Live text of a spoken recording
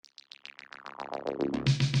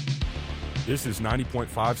This is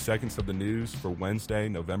 90.5 seconds of the news for Wednesday,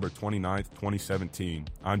 November 29th, 2017.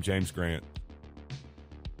 I'm James Grant.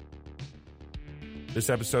 This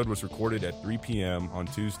episode was recorded at 3 p.m. on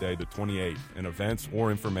Tuesday the 28th, and events or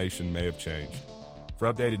information may have changed.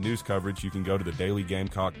 For updated news coverage, you can go to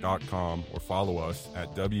thedailygamecock.com or follow us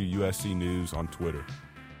at WUSC News on Twitter.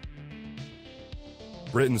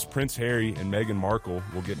 Britain's Prince Harry and Meghan Markle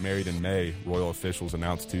will get married in May, royal officials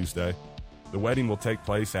announced Tuesday. The wedding will take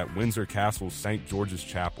place at Windsor Castle's St. George's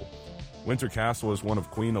Chapel. Windsor Castle is one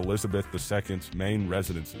of Queen Elizabeth II's main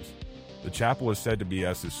residences. The chapel is said to be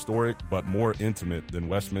as historic but more intimate than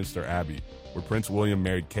Westminster Abbey, where Prince William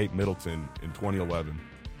married Kate Middleton in 2011.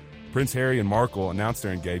 Prince Harry and Markle announced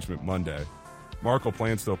their engagement Monday. Markle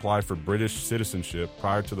plans to apply for British citizenship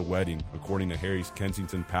prior to the wedding, according to Harry's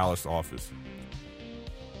Kensington Palace office.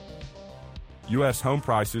 U.S. home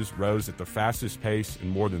prices rose at the fastest pace in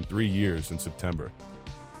more than 3 years in September.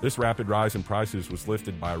 This rapid rise in prices was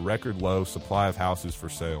lifted by a record low supply of houses for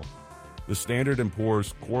sale. The Standard &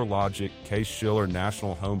 Poor's CoreLogic Case-Shiller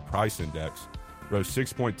National Home Price Index rose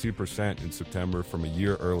 6.2% in September from a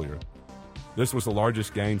year earlier. This was the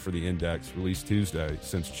largest gain for the index, released Tuesday,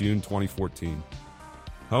 since June 2014.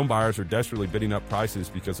 Home buyers are desperately bidding up prices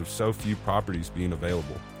because of so few properties being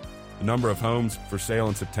available. The number of homes for sale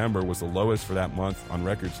in September was the lowest for that month on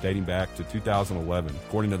records dating back to 2011,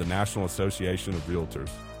 according to the National Association of Realtors.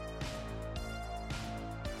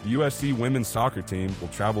 The USC women's soccer team will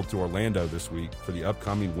travel to Orlando this week for the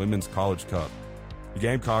upcoming Women's College Cup. The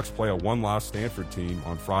Gamecocks play a one-loss Stanford team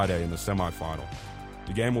on Friday in the semifinal.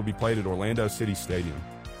 The game will be played at Orlando City Stadium.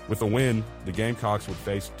 With a win, the Gamecocks would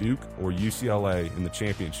face Duke or UCLA in the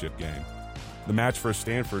championship game. The match for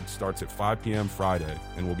Stanford starts at 5 p.m. Friday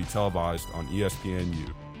and will be televised on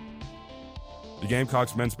ESPNU. The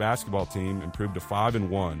Gamecocks men's basketball team improved to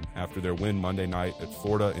 5-1 after their win Monday night at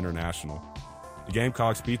Florida International. The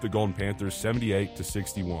Gamecocks beat the Golden Panthers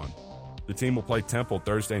 78-61. The team will play Temple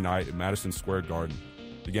Thursday night at Madison Square Garden.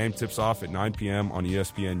 The game tips off at 9 p.m. on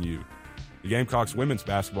ESPNU. The Gamecocks women's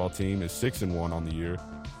basketball team is 6-1 on the year.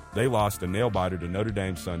 They lost a nail-biter to Notre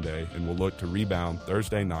Dame Sunday and will look to rebound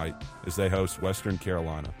Thursday night as they host Western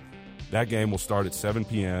Carolina. That game will start at 7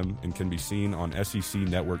 p.m. and can be seen on SEC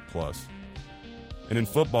Network Plus. And in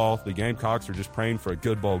football, the Gamecocks are just praying for a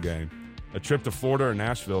good bowl game. A trip to Florida or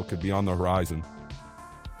Nashville could be on the horizon.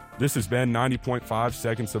 This has been 90.5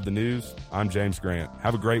 seconds of the news. I'm James Grant.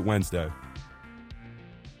 Have a great Wednesday.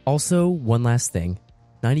 Also, one last thing.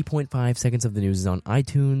 90.5 seconds of the news is on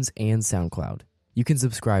iTunes and SoundCloud. You can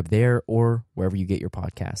subscribe there or wherever you get your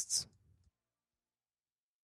podcasts.